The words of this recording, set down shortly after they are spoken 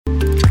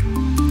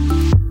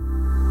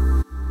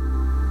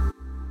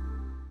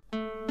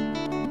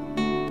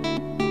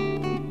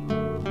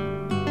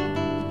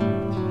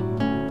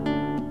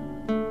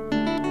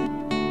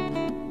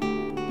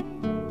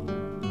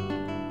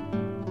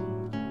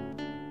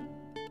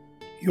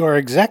You are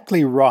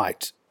exactly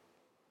right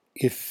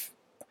if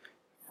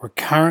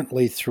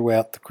recurrently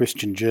throughout the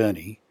Christian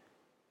journey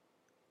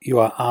you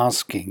are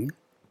asking,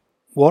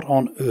 what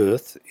on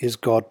earth is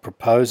God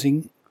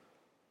proposing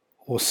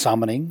or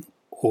summoning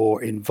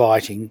or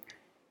inviting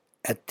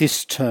at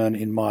this turn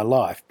in my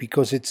life?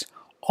 Because it's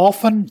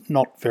often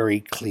not very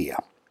clear.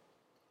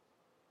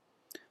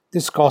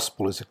 This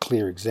gospel is a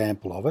clear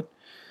example of it.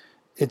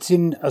 It's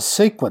in a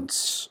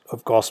sequence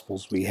of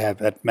gospels we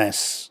have at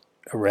Mass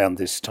around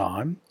this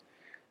time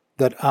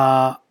that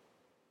are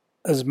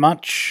as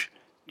much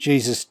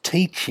Jesus'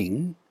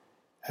 teaching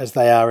as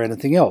they are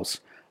anything else.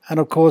 And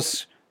of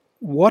course,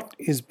 what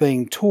is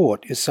being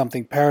taught is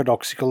something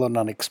paradoxical and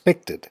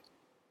unexpected.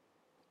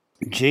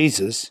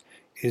 Jesus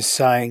is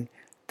saying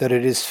that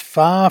it is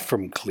far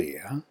from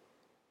clear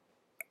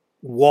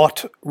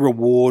what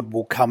reward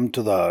will come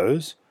to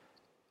those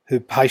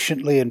who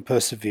patiently and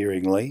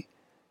perseveringly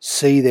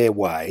see their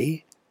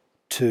way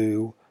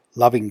to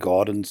loving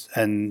God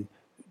and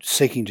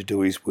seeking to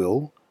do His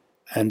will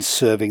and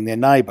serving their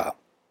neighbour.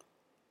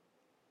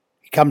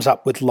 He comes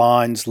up with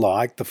lines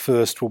like, the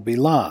first will be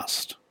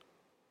last,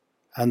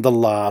 and the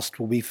last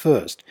will be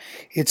first.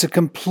 It's a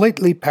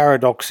completely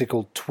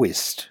paradoxical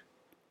twist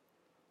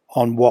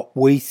on what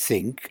we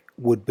think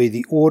would be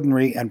the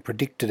ordinary and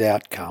predicted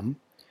outcome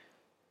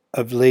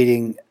of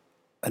leading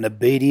an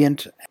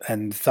obedient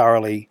and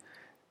thoroughly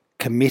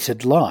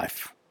committed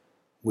life.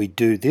 We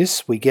do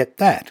this, we get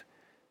that.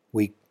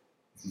 We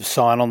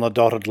sign on the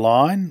dotted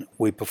line,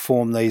 we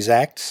perform these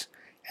acts,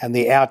 and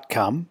the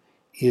outcome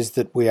is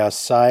that we are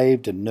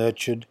saved and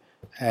nurtured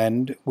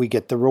and we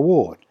get the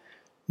reward.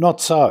 Not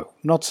so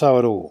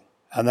at all.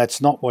 And that's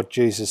not what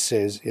Jesus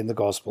says in the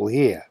gospel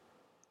here.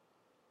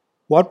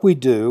 What we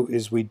do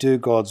is we do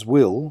God's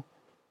will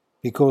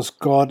because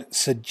God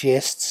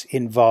suggests,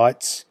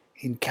 invites,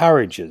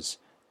 encourages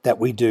that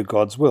we do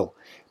God's will.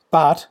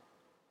 But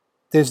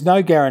there's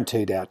no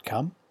guaranteed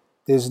outcome.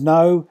 There's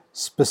no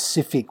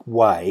specific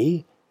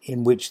way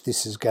in which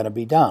this is going to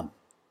be done.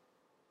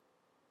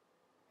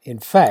 In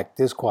fact,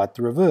 there's quite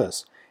the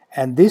reverse.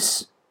 And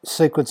this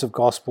sequence of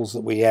Gospels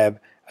that we have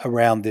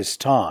around this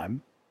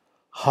time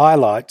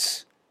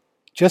highlights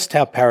just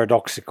how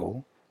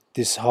paradoxical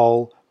this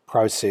whole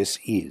process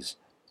is.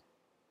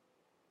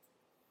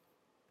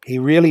 He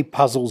really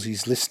puzzles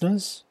his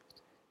listeners.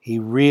 He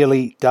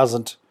really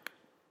doesn't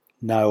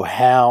know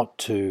how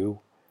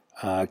to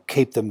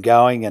keep them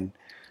going and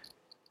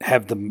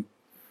have them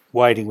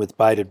waiting with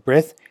bated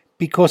breath,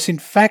 because in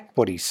fact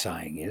what he's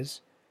saying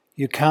is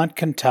you can't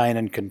contain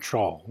and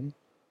control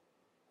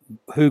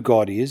who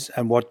God is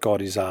and what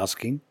God is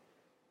asking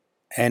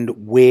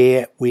and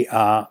where we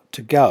are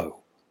to go.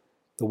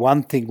 The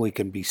one thing we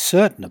can be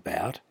certain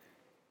about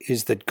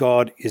is that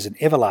God is an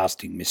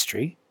everlasting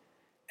mystery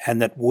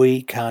and that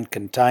we can't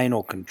contain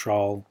or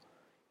control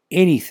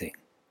anything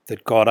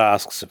that God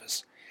asks of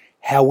us.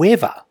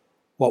 However,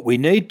 what we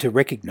need to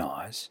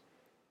recognise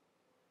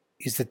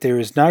is that there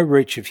is no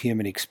reach of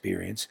human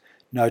experience,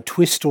 no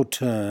twist or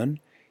turn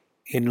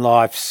in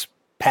life's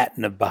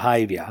pattern of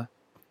behaviour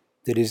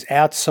that is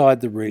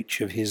outside the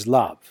reach of His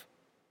love.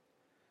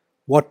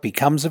 What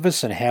becomes of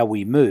us and how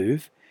we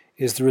move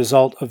is the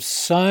result of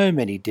so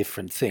many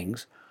different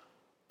things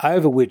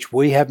over which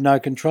we have no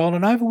control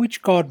and over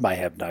which God may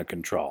have no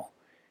control.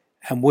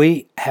 And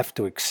we have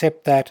to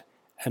accept that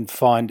and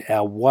find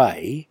our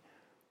way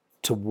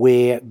to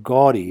where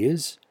God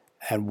is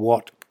and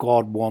what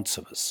God wants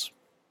of us.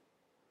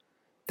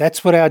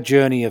 That's what our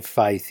journey of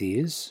faith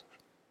is.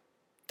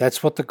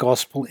 That's what the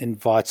gospel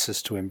invites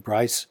us to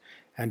embrace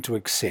and to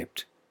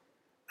accept.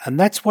 And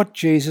that's what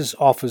Jesus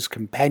offers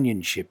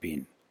companionship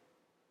in.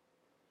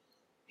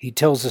 He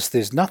tells us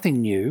there's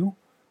nothing new,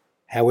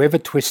 however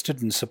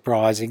twisted and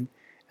surprising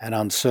and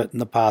uncertain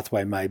the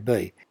pathway may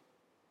be,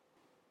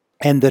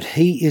 and that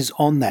He is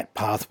on that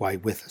pathway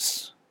with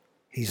us.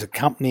 He's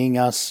accompanying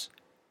us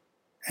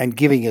and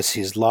giving us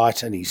His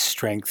light and His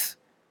strength,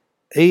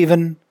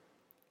 even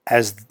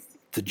as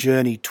the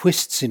journey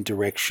twists in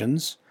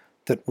directions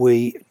that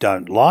we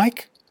don't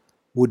like,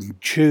 wouldn't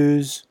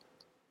choose,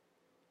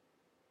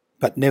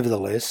 but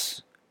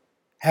nevertheless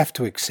have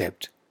to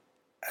accept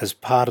as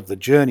part of the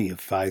journey of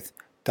faith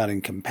done in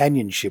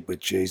companionship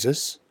with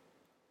Jesus,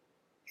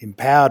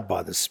 empowered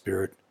by the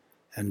Spirit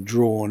and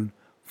drawn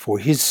for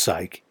His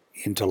sake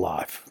into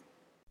life.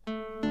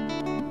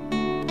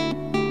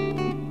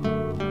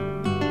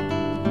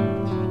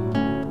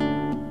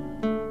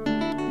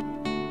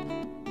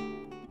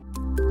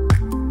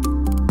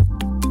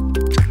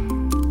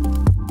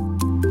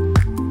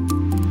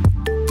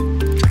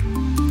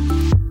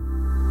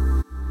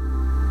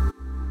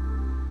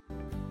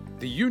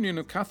 The Union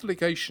of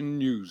Catholic Asian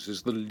News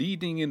is the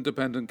leading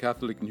independent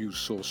Catholic news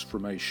source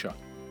from Asia.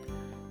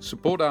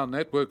 Support our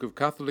network of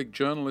Catholic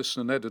journalists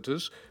and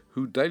editors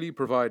who daily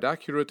provide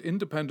accurate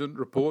independent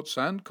reports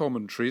and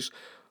commentaries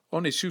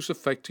on issues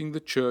affecting the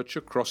Church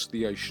across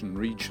the Asian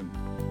region.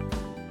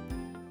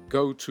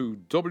 Go to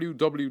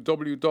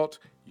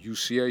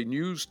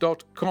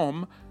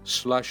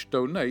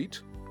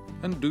www.ucanews.com/donate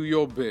and do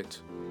your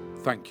bit.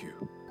 Thank you.